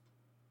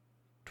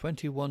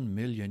€21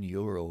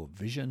 million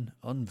vision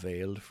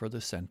unveiled for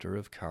the centre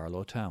of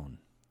Carlow Town.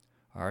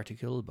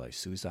 Article by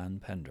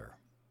Suzanne Pender.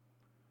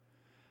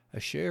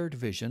 A shared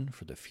vision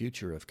for the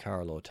future of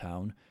Carlow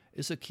Town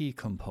is a key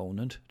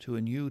component to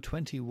a new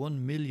 €21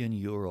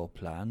 million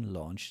plan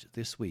launched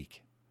this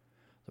week,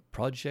 the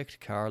Project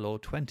Carlow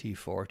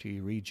 2040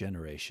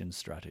 Regeneration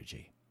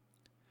Strategy.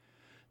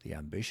 The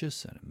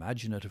ambitious and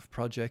imaginative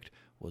project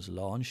was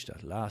launched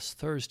at last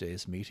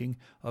Thursday's meeting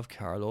of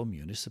Carlow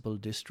Municipal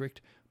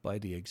District by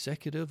the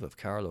executive of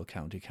Carlow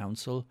County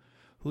Council,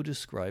 who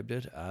described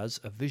it as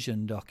a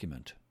vision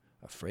document,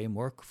 a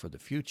framework for the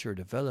future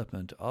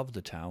development of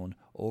the town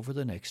over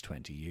the next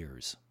 20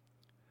 years.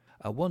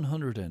 A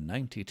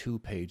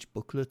 192-page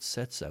booklet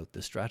sets out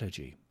the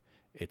strategy,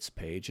 its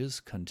pages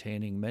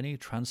containing many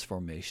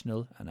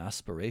transformational and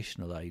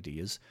aspirational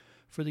ideas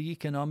for the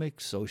economic,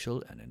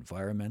 social and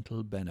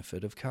environmental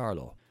benefit of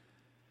Carlow.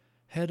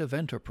 Head of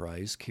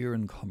Enterprise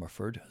Kieran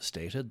Comerford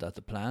stated that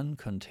the plan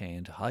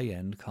contained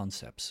high-end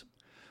concepts,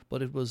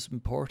 but it was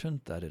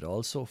important that it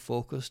also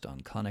focused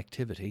on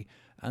connectivity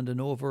and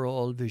an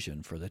overall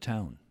vision for the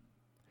town.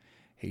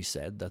 He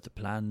said that the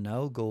plan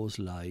now goes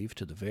live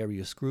to the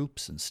various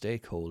groups and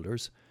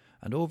stakeholders,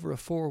 and over a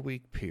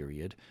 4-week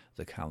period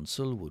the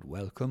Council would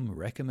welcome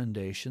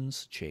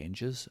recommendations,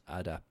 changes,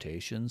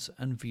 adaptations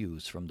and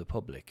views from the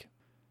public.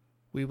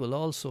 We will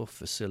also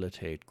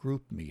facilitate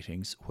group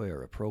meetings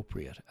where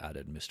appropriate,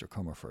 added Mr.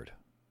 Comerford.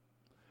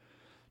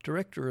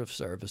 Director of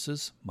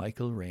Services,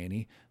 Michael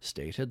Rainey,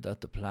 stated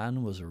that the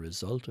plan was a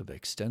result of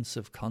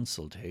extensive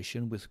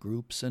consultation with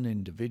groups and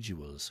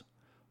individuals,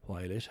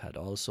 while it had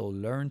also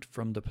learnt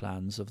from the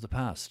plans of the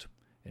past,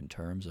 in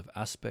terms of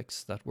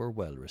aspects that were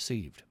well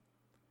received.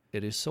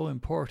 It is so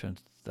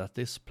important that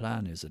this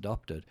plan is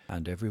adopted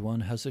and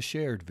everyone has a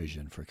shared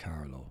vision for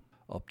Carlow,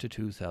 up to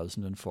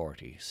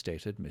 2040,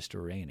 stated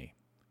Mr. Rainey.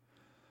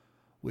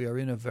 We are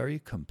in a very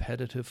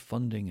competitive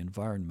funding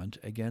environment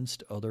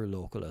against other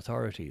local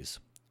authorities.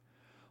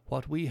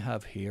 What we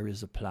have here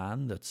is a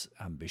plan that's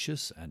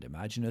ambitious and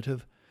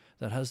imaginative,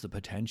 that has the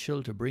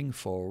potential to bring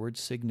forward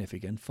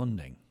significant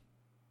funding.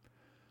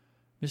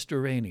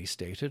 Mr. Rainey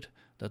stated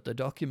that the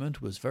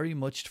document was very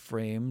much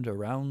framed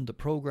around the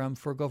programme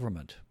for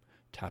government,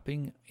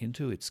 tapping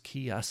into its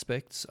key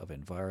aspects of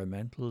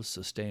environmental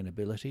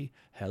sustainability,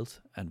 health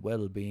and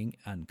well-being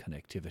and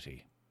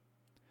connectivity.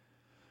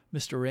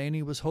 Mr.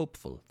 Rainey was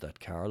hopeful that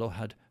Carlow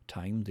had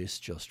timed this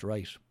just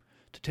right,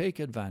 to take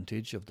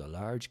advantage of the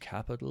large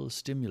capital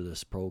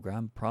stimulus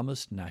programme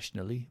promised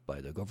nationally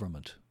by the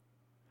government.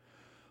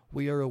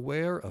 We are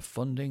aware of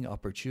funding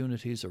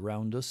opportunities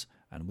around us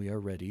and we are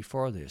ready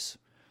for this,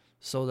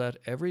 so that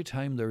every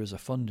time there is a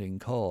funding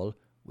call,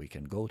 we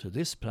can go to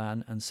this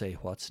plan and say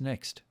what's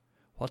next.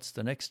 What's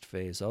the next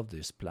phase of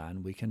this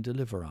plan we can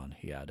deliver on,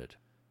 he added.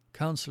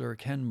 Councillor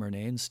Ken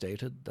Murnane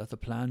stated that the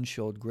plan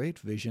showed great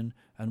vision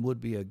and would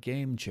be a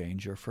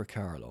game-changer for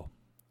Carlow.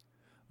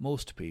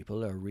 Most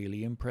people are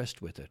really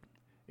impressed with it,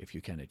 if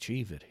you can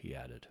achieve it, he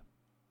added.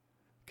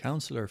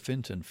 Councillor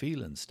Fintan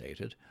Phelan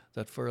stated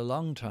that for a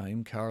long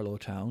time Carlow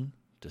Town,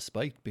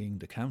 despite being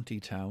the county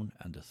town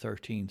and the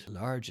 13th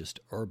largest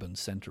urban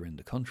centre in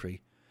the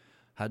country,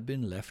 had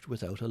been left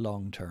without a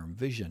long-term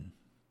vision.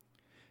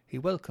 He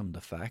welcomed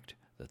the fact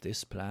that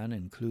this plan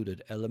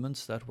included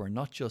elements that were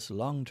not just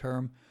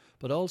long-term,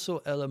 but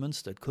also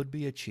elements that could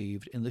be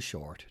achieved in the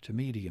short to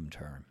medium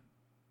term.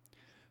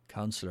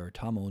 Councillor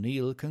Tom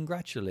O'Neill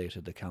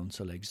congratulated the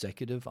Council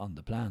Executive on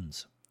the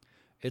plans.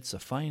 It's a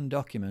fine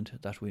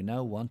document that we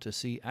now want to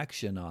see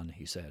action on,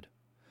 he said.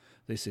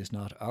 This is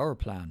not our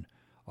plan,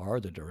 or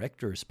the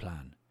Director's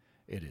plan.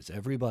 It is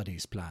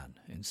everybody's plan,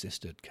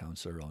 insisted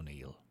Councillor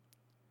O'Neill.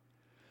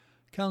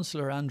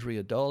 Councillor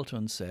Andrea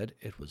Dalton said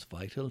it was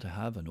vital to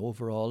have an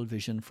overall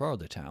vision for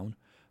the town,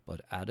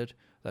 but added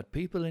that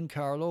people in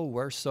Carlow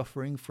were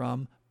suffering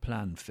from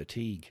plan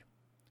fatigue.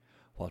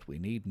 What we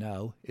need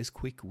now is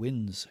quick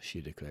wins, she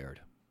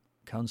declared.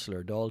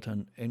 Councillor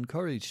Dalton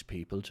encouraged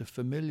people to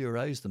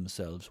familiarise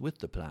themselves with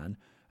the plan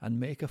and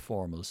make a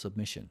formal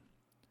submission.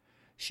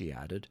 She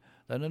added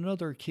that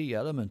another key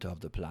element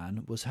of the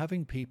plan was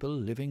having people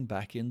living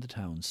back in the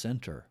town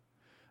centre,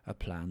 a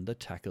plan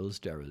that tackles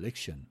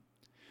dereliction.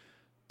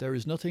 There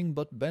is nothing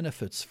but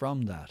benefits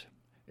from that.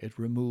 It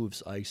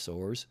removes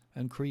eyesores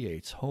and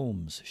creates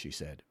homes, she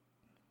said.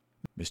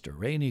 Mr.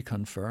 Rainey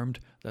confirmed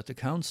that the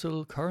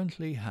Council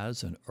currently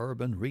has an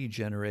Urban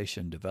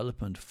Regeneration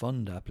Development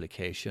Fund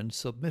application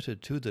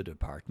submitted to the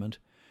Department,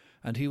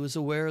 and he was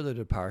aware the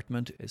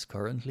Department is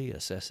currently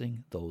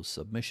assessing those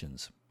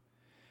submissions.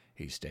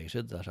 He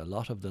stated that a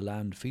lot of the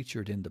land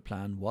featured in the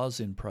plan was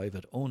in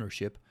private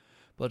ownership,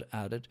 but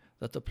added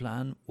that the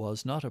plan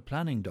was not a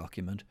planning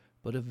document,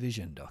 but a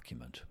vision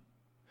document.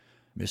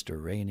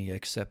 Mr. Rainey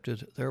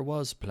accepted there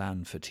was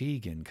plan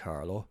fatigue in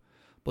Carlow,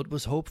 but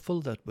was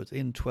hopeful that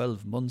within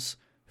 12 months,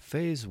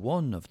 Phase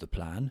 1 of the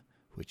plan,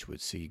 which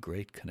would see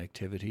great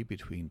connectivity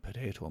between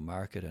Potato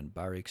Market and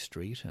Barrack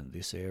Street and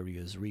this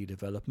area's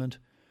redevelopment,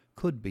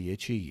 could be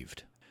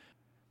achieved.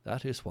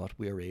 That is what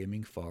we are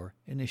aiming for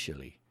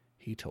initially,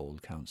 he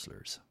told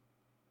councillors.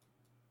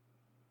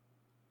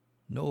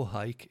 No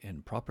hike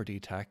in property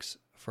tax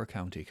for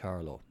County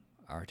Carlow.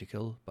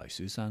 Article by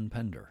Suzanne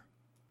Pender.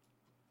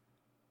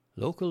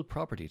 Local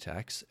property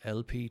tax,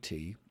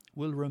 LPT,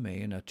 will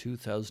remain at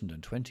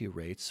 2020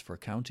 rates for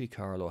County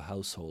Carlow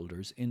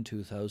householders in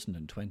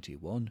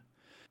 2021,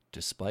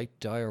 despite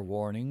dire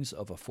warnings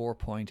of a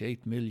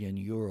 €4.8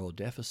 million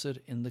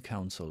deficit in the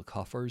council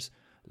coffers,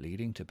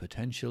 leading to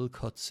potential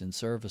cuts in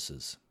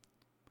services.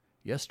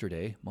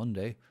 Yesterday,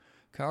 Monday,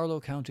 Carlow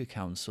County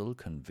Council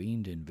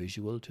convened in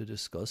visual to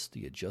discuss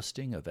the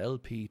adjusting of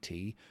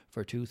LPT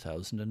for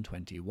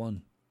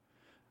 2021.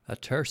 A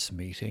terse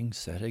meeting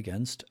set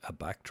against a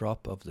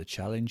backdrop of the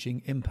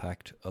challenging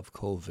impact of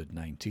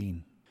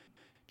COVID-19.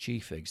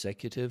 Chief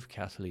Executive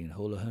Kathleen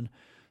Holohan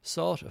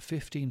sought a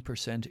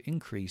 15%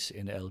 increase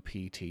in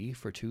LPT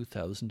for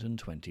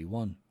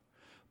 2021,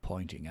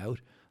 pointing out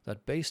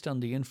that based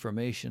on the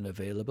information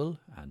available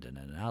and an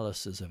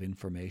analysis of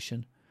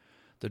information,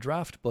 the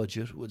draft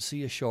budget would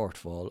see a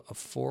shortfall of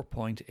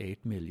 €4.8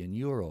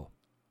 million.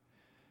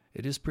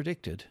 It is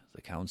predicted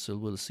the Council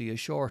will see a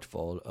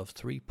shortfall of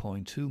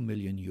 €3.2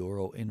 million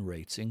in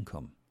rates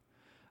income,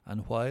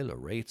 and while a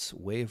rates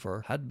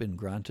waiver had been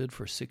granted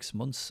for 6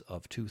 months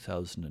of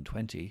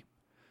 2020,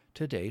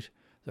 to date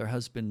there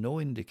has been no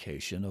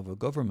indication of a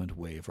government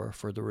waiver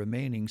for the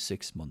remaining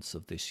 6 months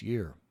of this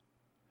year.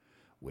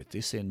 With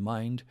this in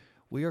mind,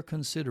 we are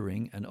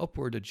considering an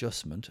upward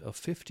adjustment of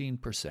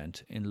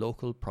 15% in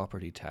local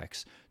property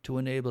tax to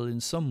enable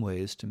in some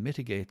ways to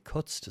mitigate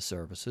cuts to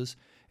services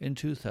in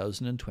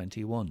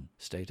 2021,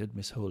 stated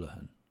Ms.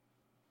 Holohan.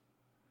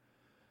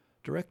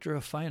 Director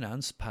of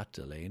Finance Pat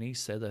Delaney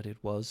said that it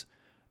was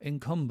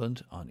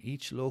incumbent on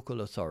each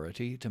local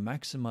authority to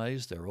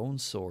maximise their own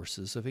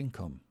sources of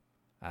income,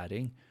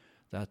 adding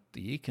that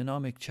the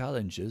economic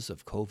challenges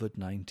of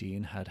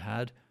COVID-19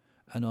 had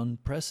an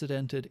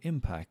unprecedented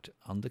impact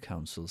on the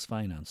Council's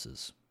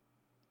finances.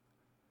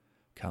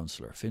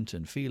 Councillor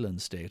Fintan Phelan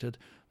stated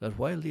that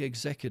while the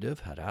Executive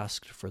had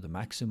asked for the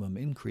maximum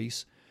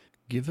increase,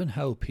 given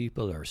how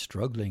people are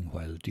struggling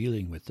while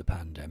dealing with the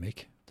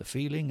pandemic, the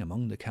feeling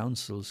among the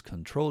Council's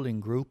controlling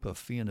group of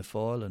Fianna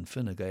Fáil and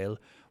Fine Gael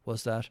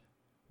was that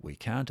we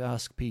can't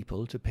ask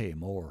people to pay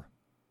more.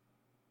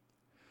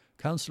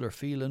 Councillor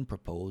Phelan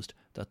proposed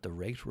that the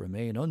rate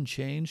remain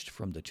unchanged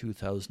from the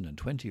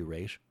 2020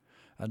 rate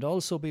and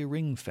also be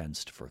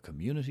ring-fenced for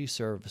community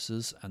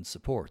services and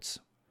supports.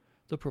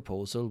 The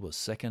proposal was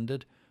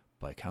seconded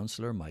by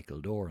Councillor Michael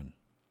Doran.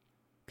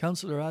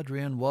 Councillor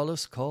Adrienne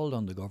Wallace called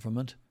on the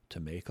government to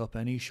make up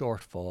any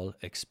shortfall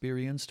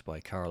experienced by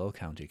Carlow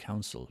County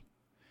Council.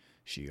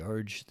 She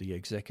urged the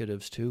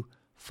executives to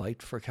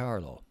fight for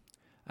Carlow,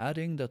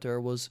 adding that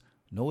there was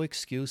no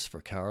excuse for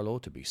Carlow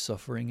to be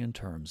suffering in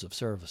terms of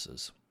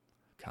services.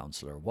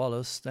 Councillor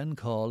Wallace then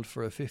called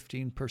for a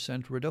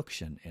 15%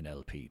 reduction in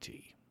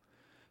LPT.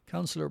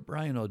 Councillor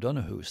Brian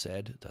O'Donoghue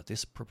said that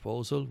this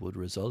proposal would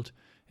result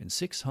in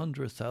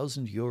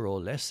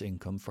 €600,000 less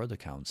income for the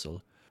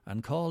Council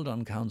and called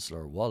on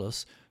Councillor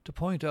Wallace to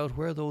point out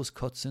where those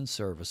cuts in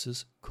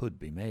services could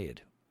be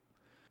made.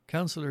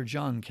 Councillor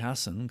John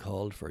Casson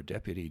called for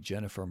Deputy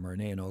Jennifer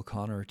Murnane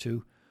O'Connor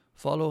to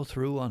follow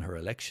through on her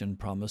election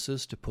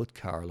promises to put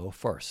Carlow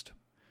first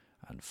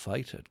and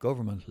fight at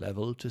government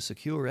level to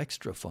secure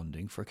extra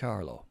funding for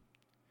Carlow.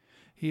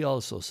 He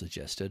also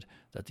suggested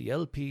that the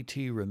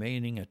LPT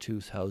remaining at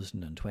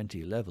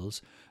 2020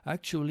 levels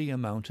actually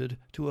amounted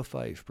to a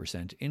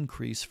 5%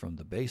 increase from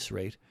the base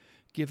rate,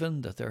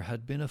 given that there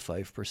had been a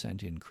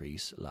 5%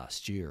 increase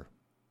last year.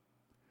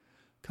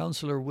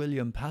 Councillor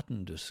William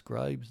Patton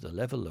described the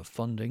level of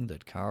funding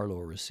that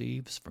Carlow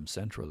receives from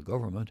central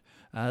government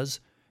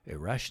as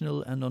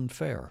irrational and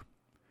unfair.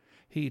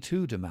 He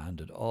too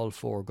demanded all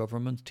 4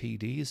 government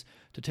TDs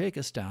to take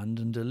a stand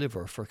and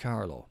deliver for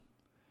Carlow.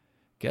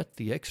 Get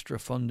the extra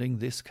funding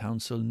this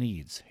council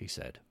needs, he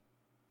said.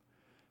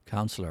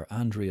 Councillor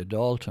Andrea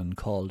Dalton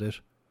called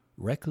it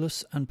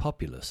reckless and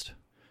populist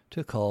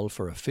to call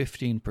for a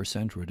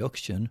 15%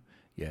 reduction,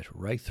 yet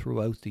right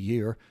throughout the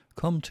year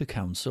come to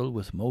council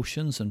with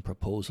motions and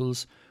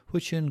proposals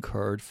which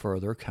incurred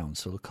further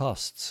council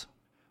costs.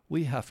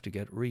 We have to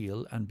get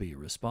real and be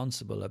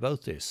responsible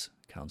about this,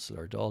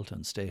 Councillor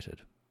Dalton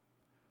stated.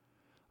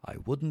 I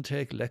wouldn't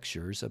take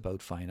lectures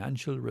about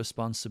financial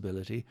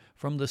responsibility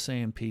from the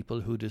same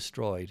people who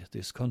destroyed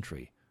this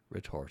country,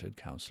 retorted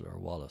Councillor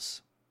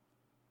Wallace.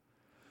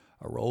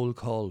 A roll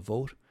call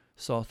vote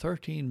saw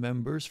 13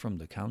 members from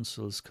the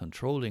Council's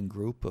controlling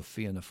group of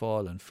Fianna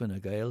Fáil and Fine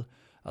Gael,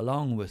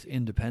 along with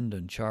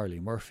independent Charlie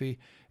Murphy,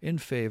 in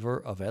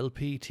favour of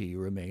LPT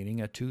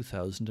remaining at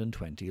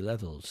 2020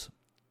 levels.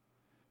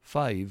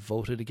 5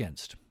 voted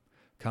against.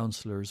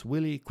 Councillors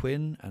Willie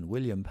Quinn and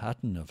William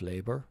Patton of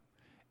Labour,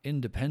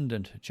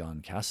 Independent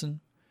John Casson,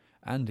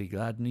 Andy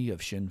Gladney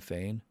of Sinn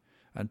Féin,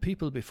 and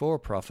People Before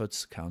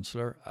Profits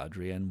Councillor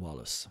Adrienne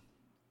Wallace.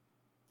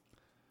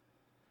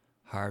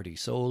 Hardy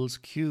souls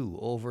queue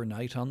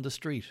overnight on the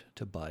street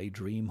to buy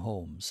dream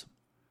homes.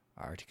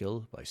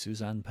 Article by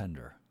Suzanne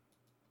Pender.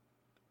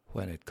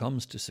 When it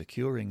comes to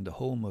securing the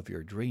home of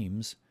your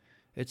dreams,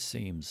 It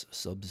seems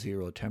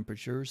sub-zero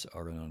temperatures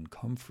or an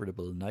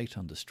uncomfortable night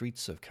on the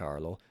streets of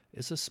Carlow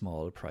is a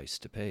small price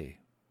to pay.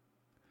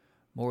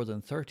 More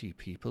than 30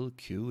 people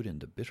queued in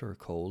the bitter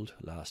cold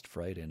last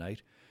Friday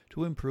night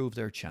to improve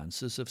their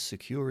chances of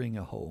securing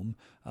a home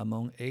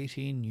among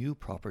 18 new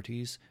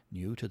properties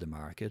new to the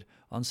market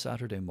on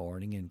Saturday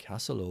morning in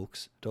Castle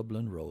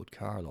Dublin Road,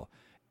 Carlow.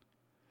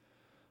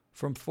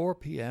 From 4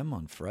 p.m.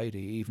 on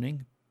Friday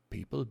evening,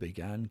 people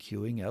began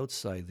queuing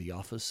outside the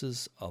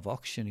offices of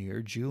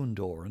auctioneer June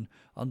Doran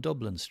on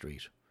Dublin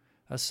Street,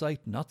 a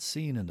sight not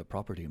seen in the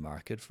property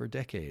market for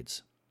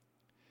decades.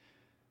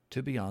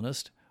 To be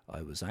honest,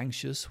 I was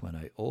anxious when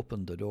I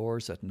opened the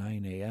doors at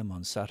 9 a.m.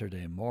 on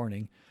Saturday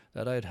morning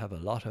that I'd have a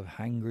lot of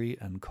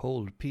hangry and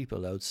cold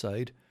people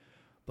outside,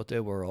 but they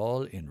were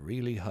all in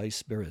really high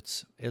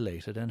spirits,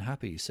 elated and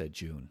happy, said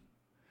June.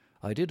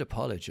 I did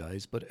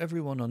apologise, but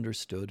everyone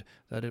understood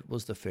that it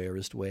was the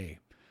fairest way,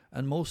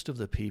 and most of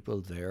the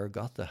people there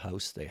got the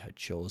house they had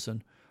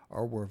chosen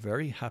or were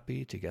very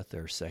happy to get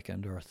their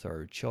second or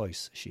third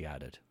choice, she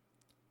added.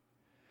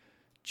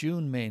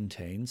 June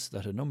maintains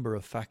that a number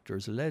of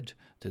factors led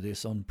to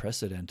this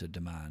unprecedented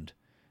demand,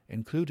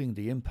 including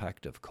the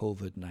impact of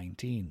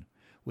COVID-19,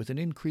 with an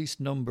increased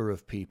number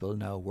of people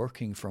now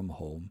working from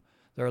home,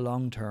 their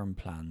long-term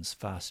plans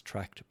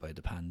fast-tracked by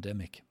the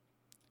pandemic.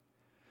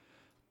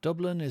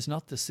 Dublin is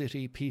not the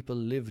city people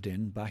lived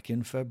in back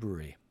in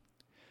February.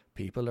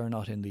 People are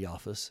not in the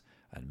office,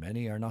 and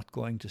many are not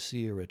going to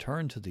see a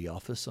return to the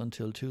office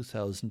until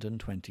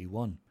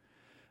 2021.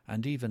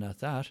 And even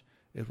at that,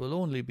 it will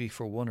only be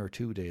for 1 or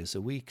 2 days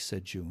a week,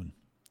 said June.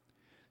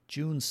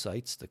 June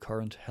cites the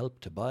current Help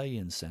to Buy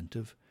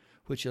incentive,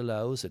 which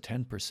allows a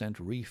 10%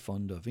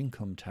 refund of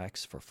income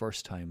tax for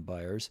first-time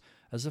buyers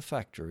as a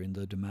factor in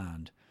the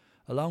demand,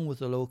 along with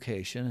the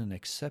location and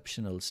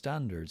exceptional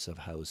standards of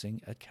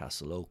housing at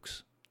Castle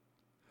Oaks.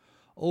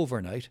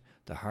 Overnight,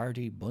 the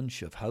hardy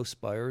bunch of house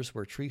buyers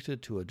were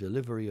treated to a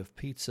delivery of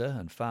pizza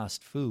and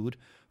fast food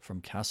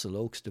from Castle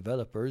Oaks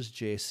developers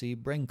J.C.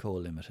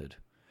 Brenco Limited,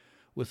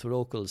 with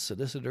local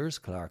solicitors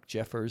Clark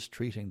Jeffers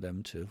treating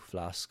them to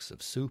flasks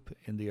of soup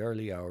in the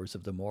early hours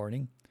of the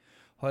morning,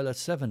 while at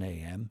 7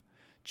 a.m.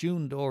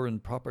 June Doran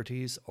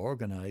Properties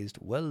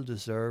organised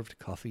well-deserved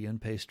coffee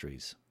and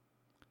pastries.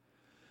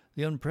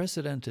 The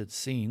unprecedented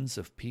scenes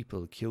of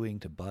people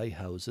queuing to buy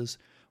houses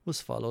was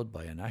followed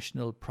by a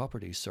national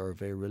property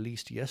survey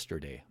released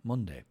yesterday,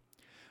 Monday,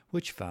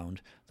 which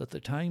found that the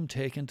time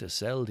taken to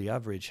sell the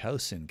average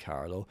house in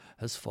Carlow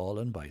has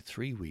fallen by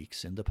 3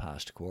 weeks in the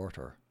past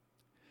quarter.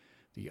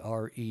 The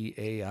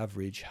REA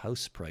Average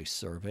House Price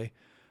Survey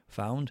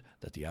found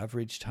that the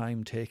average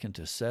time taken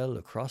to sell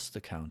across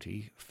the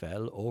county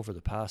fell over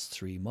the past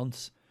 3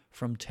 months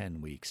from 10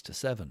 weeks to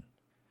 7.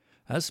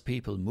 As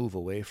people move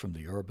away from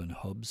the urban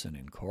hubs and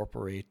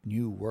incorporate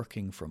new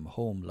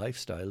working-from-home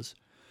lifestyles,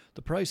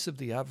 the price of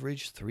the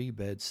average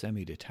 3-bed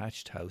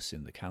semi-detached house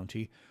in the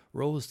county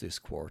rose this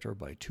quarter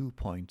by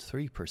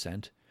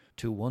 2.3%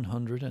 to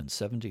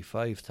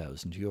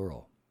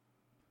 €175,000.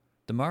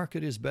 The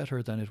market is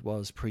better than it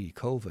was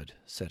pre-COVID,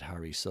 said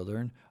Harry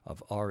Southern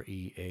of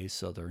REA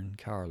Southern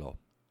Carlow.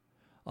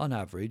 On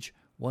average,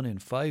 1 in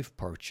 5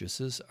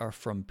 purchases are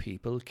from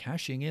people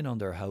cashing in on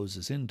their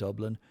houses in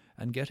Dublin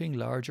and getting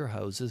larger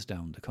houses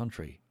down the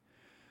country.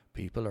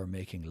 People are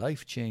making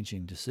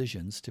life-changing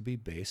decisions to be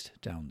based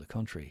down the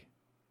country.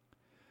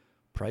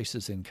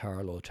 Prices in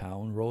Carlow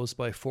town rose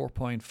by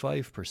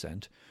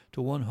 4.5%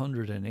 to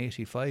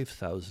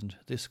 $185,000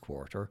 this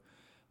quarter,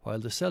 while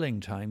the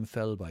selling time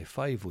fell by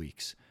 5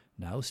 weeks,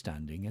 now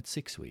standing at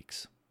 6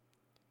 weeks.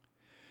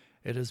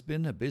 It has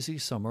been a busy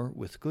summer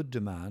with good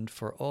demand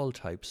for all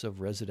types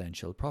of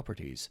residential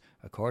properties,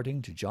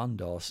 according to John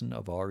Dawson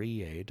of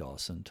REA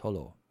Dawson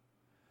Tullow.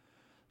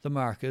 The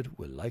market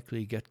will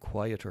likely get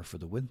quieter for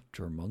the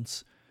winter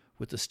months,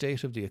 with the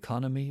state of the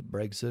economy,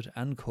 Brexit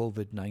and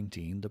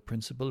COVID-19 the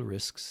principal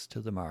risks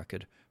to the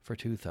market for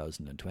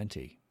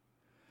 2020.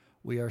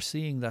 We are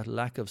seeing that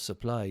lack of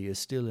supply is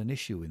still an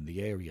issue in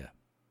the area.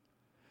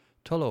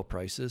 Tullow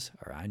prices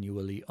are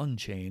annually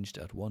unchanged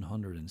at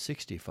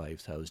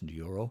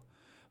 €165,000,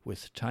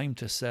 with time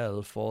to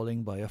sell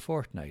falling by a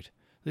fortnight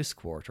this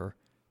quarter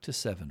to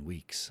 7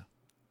 weeks.